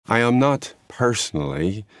I am not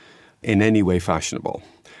personally in any way fashionable.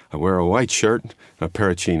 I wear a white shirt and a pair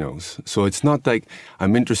of chinos. So it's not like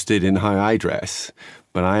I'm interested in how I dress,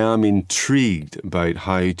 but I am intrigued about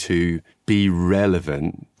how to be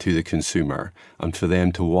relevant to the consumer and for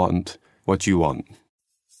them to want what you want.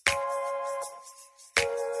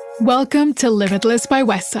 Welcome to Limitless by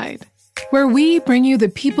Westside, where we bring you the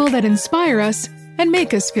people that inspire us and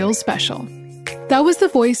make us feel special. That was the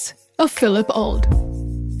voice of Philip Auld.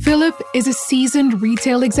 Philip is a seasoned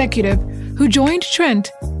retail executive who joined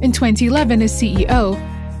Trent in 2011 as CEO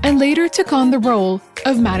and later took on the role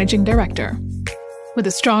of managing director. With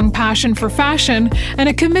a strong passion for fashion and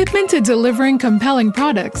a commitment to delivering compelling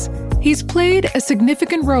products, he's played a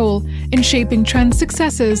significant role in shaping Trent's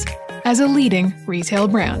successes as a leading retail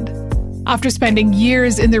brand. After spending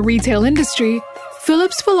years in the retail industry,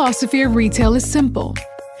 Philip's philosophy of retail is simple.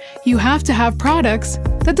 You have to have products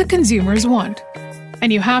that the consumers want,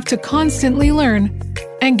 and you have to constantly learn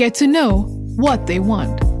and get to know what they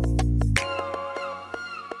want.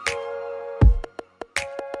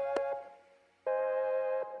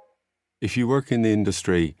 If you work in the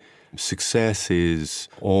industry, success is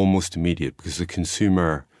almost immediate because the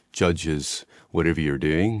consumer judges whatever you're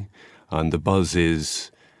doing, and the buzz is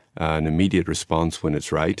an immediate response when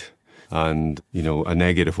it's right, and a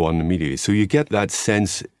negative one immediately. So you get that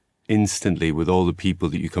sense instantly with all the people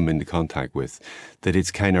that you come into contact with that it's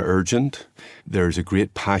kind of urgent. There's a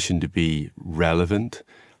great passion to be relevant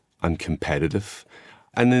and competitive.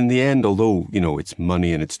 And in the end, although, it's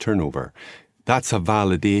money and it's turnover, that's a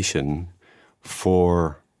validation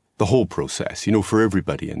for the whole process, for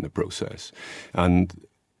everybody in the process. And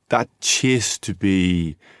that chase to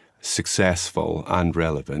be successful and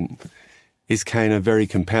relevant is kind of very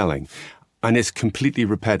compelling. And it's completely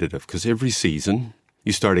repetitive because every season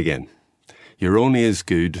you start again. You're only as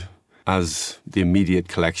good as the immediate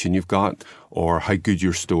collection you've got, or how good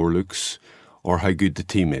your store looks, or how good the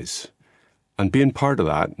team is. And being part of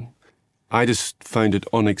that, I just found it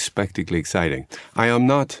unexpectedly exciting. I am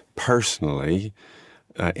not personally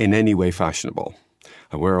in any way fashionable.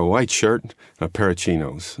 I wear a white shirt and a pair of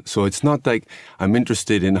chinos. So it's not like I'm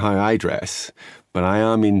interested in how I dress, but I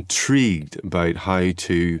am intrigued about how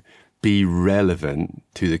to be relevant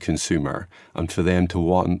to the consumer and for them to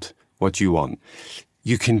want what you want.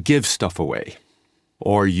 You can give stuff away,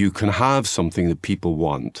 or you can have something that people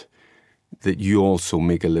want that you also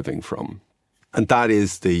make a living from. And that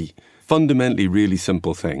is the fundamentally really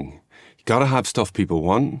simple thing. You got to have stuff people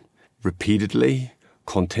want repeatedly,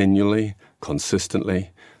 continually, consistently.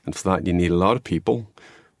 And for that, you need a lot of people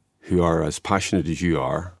who are as passionate as you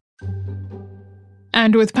are.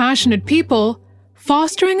 And with passionate people,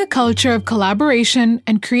 fostering a culture of collaboration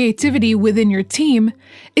and creativity within your team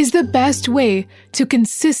is the best way to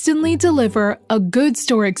consistently deliver a good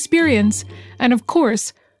store experience and, of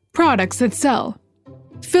course, products that sell.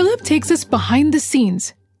 Philip takes us behind the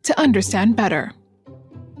scenes to understand better.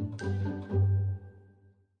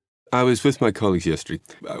 I was with my colleagues yesterday.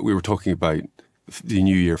 We were talking about the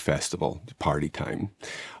New Year festival, party time,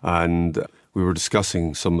 and we were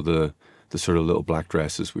discussing some of the sort of little black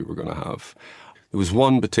dresses we were going to have. There was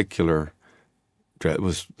one particular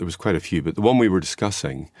dress, there was quite a few, but the one we were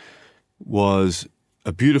discussing was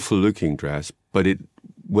a beautiful looking dress, but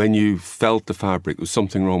when you felt the fabric, there was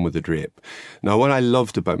something wrong with the drape. Now, what I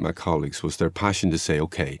loved about my colleagues was their passion to say,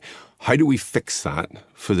 okay, how do we fix that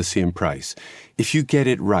for the same price? If you get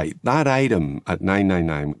it right, that item at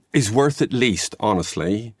 $9.99 is worth at least,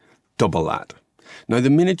 honestly, double that. Now, the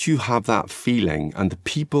minute you have that feeling and the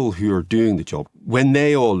people who are doing the job, when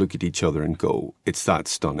they all look at each other and go, it's that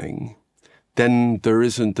stunning, then there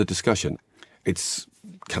isn't the discussion. It's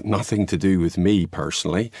got nothing to do with me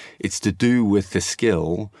personally. It's to do with the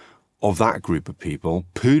skill of that group of people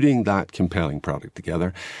putting that compelling product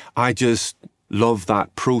together. I just love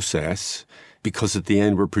that process because at the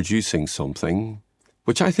end we're producing something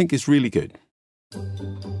which I think is really good.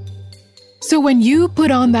 So when you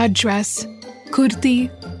put on that dress, kurti,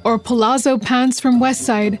 or palazzo pants from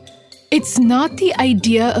Westside, it's not the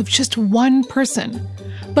idea of just one person,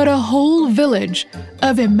 but a whole village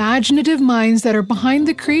of imaginative minds that are behind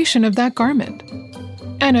the creation of that garment.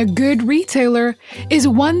 And a good retailer is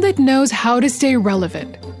one that knows how to stay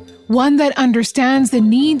relevant, one that understands the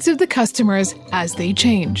needs of the customers as they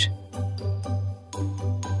change.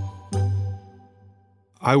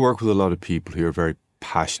 I work with a lot of people who are very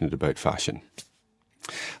passionate about fashion.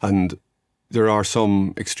 And there are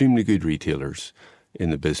some extremely good retailers in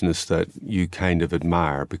the business that you kind of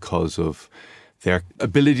admire because of their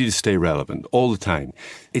ability to stay relevant all the time.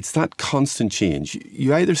 It's that constant change.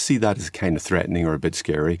 You either see that as kind of threatening or a bit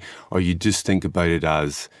scary, or you just think about it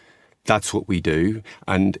as that's what we do.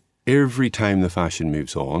 And every time the fashion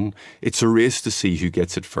moves on, it's a race to see who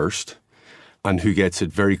gets it first and who gets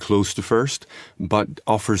it very close to first, but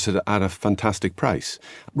offers it at a fantastic price.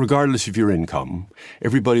 Regardless of your income,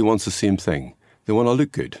 everybody wants the same thing. They want to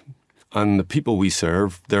look good. And the people we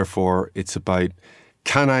serve, therefore, it's about,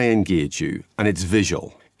 can I engage you? And it's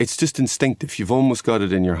visual. It's just instinctive. You've almost got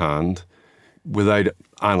it in your hand without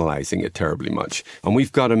analysing it terribly much. And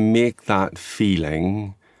we've got to make that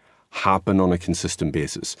feeling happen on a consistent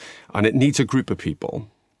basis. And it needs a group of people.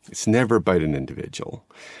 It's never about an individual.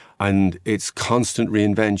 And it's constant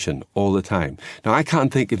reinvention all the time. Now, I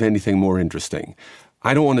can't think of anything more interesting.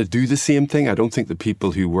 I don't want to do the same thing. I don't think the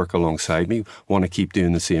people who work alongside me want to keep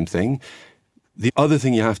doing the same thing. The other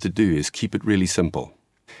thing you have to do is keep it really simple.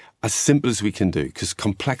 As simple as we can do, because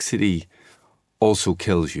complexity also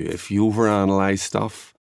kills you if you overanalyze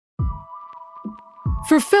stuff.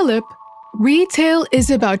 For Philip, retail is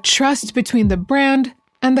about trust between the brand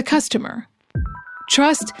and the customer.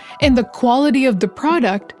 Trust in the quality of the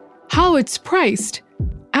product, how it's priced,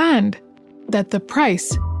 and that the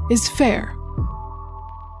price is fair.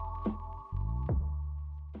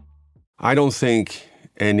 I don't think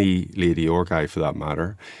any lady or guy for that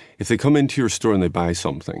matter, if they come into your store and they buy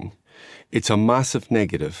something, it's a massive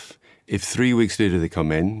negative if 3 weeks later they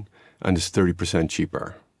come in and it's 30%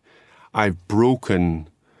 cheaper. I've broken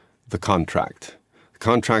the contract. The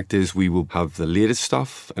contract is we will have the latest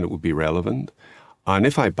stuff and it will be relevant. And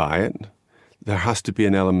if I buy it, there has to be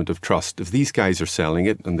an element of trust. If these guys are selling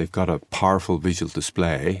it and they've got a powerful visual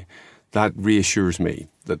display, that reassures me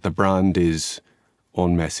that the brand is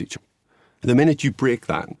on message. The minute you break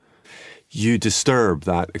that, you disturb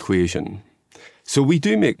that equation. So we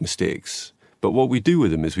do make mistakes, but what we do with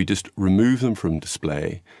them is we just remove them from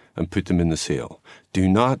display and put them in the sale. Do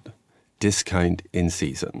not discount in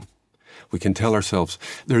season. We can tell ourselves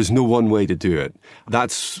there's no one way to do it.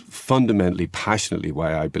 That's fundamentally, passionately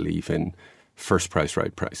why I believe in first price,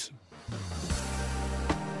 right price.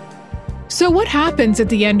 So what happens at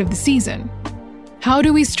the end of the season? How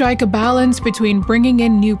do we strike a balance between bringing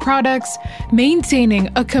in new products, maintaining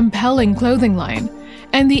a compelling clothing line,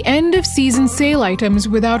 and the end-of-season sale items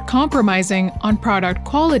without compromising on product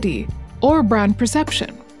quality or brand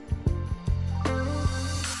perception?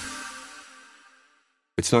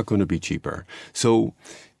 It's not going to be cheaper. So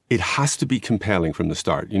it has to be compelling from the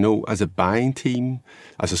start. You know, as a buying team,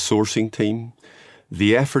 as a sourcing team,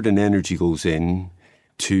 the effort and energy goes in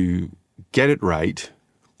to get it right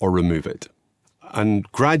or remove it. And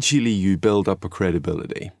gradually you build up a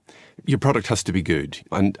credibility. Your product has to be good.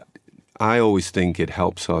 And I always think it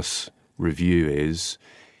helps us review is,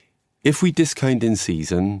 if we discount in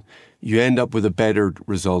season, you end up with a better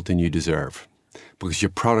result than you deserve because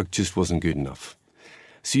your product just wasn't good enough.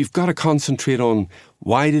 So you've got to concentrate on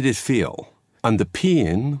why did it fail? And the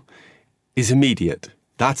pain is immediate.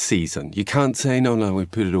 That season. You can't say, no, we'll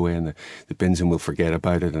put it away in the bins and we'll forget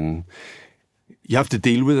about it. And you have to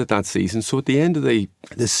deal with it that season. So at the end of the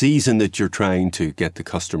season that you're trying to get the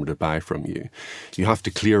customer to buy from you, you have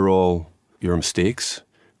to clear all your mistakes,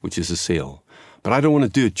 which is a sale. But I don't want to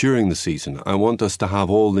do it during the season. I want us to have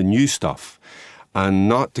all the new stuff and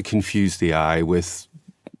not to confuse the eye with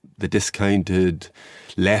the discounted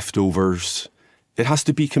leftovers. It has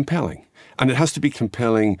to be compelling. And it has to be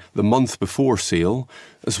compelling the month before sale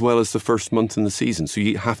as well as the first month in the season. So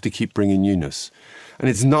you have to keep bringing newness. And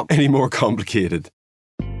it's not any more complicated.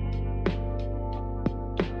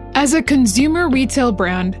 As a consumer retail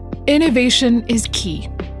brand, innovation is key.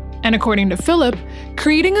 And according to Philip,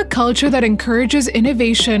 creating a culture that encourages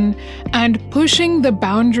innovation and pushing the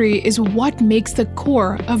boundary is what makes the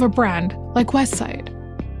core of a brand like Westside.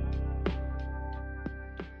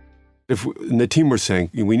 And the team were saying,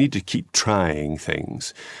 we need to keep trying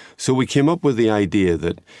things. So we came up with the idea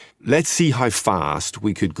that let's see how fast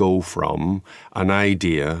we could go from an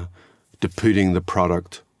idea to putting the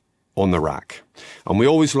product on the rack. And we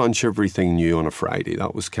always launch everything new on a Friday.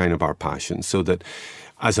 That was kind of our passion. So that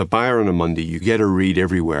as a buyer on a Monday, you get a read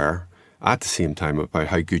everywhere at the same time about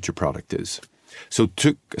how good your product is. So it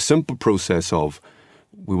took a simple process of,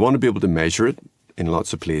 we want to be able to measure it in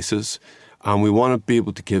lots of places. And we want to be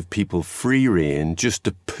able to give people free rein just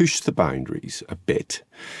to push the boundaries a bit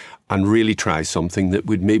and really try something that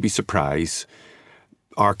would maybe surprise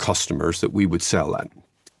our customers that we would sell at.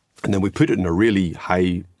 And then we put it in a really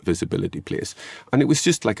high visibility place. And it was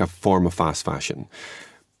just like a form of fast fashion.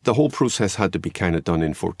 The whole process had to be kind of done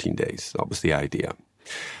in 14 days. That was the idea.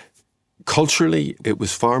 Culturally, it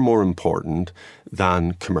was far more important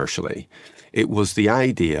than commercially. It was the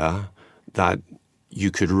idea that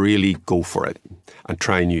you could really go for it and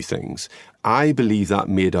try new things. I believe that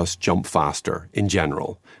made us jump faster in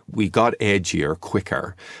general. We got edgier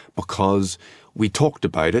quicker because we talked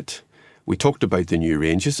about it. We talked about the new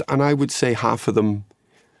ranges, and I would say half of them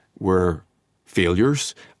were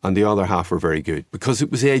failures and the other half were very good because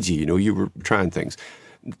it was edgy. You were trying things.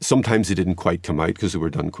 Sometimes they didn't quite come out because they were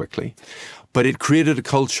done quickly. But it created a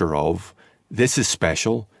culture of, this is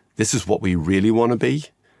special, this is what we really want to be,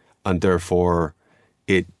 and therefore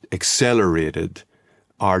it accelerated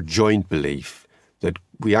our joint belief that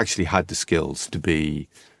we actually had the skills to be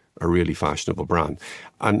a really fashionable brand.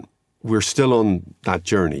 And we're still on that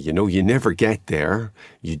journey. You never get there,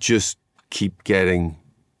 you just keep getting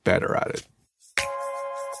better at it.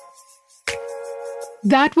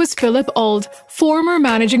 That was Philip Auld, former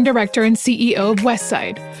managing director and CEO of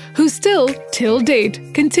Westside, who still, till date,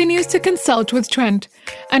 continues to consult with Trent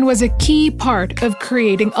and was a key part of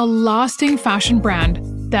creating a lasting fashion brand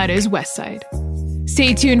that is Westside.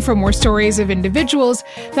 Stay tuned for more stories of individuals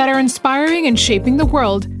that are inspiring and shaping the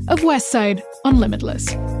world of Westside on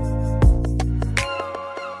Limitless.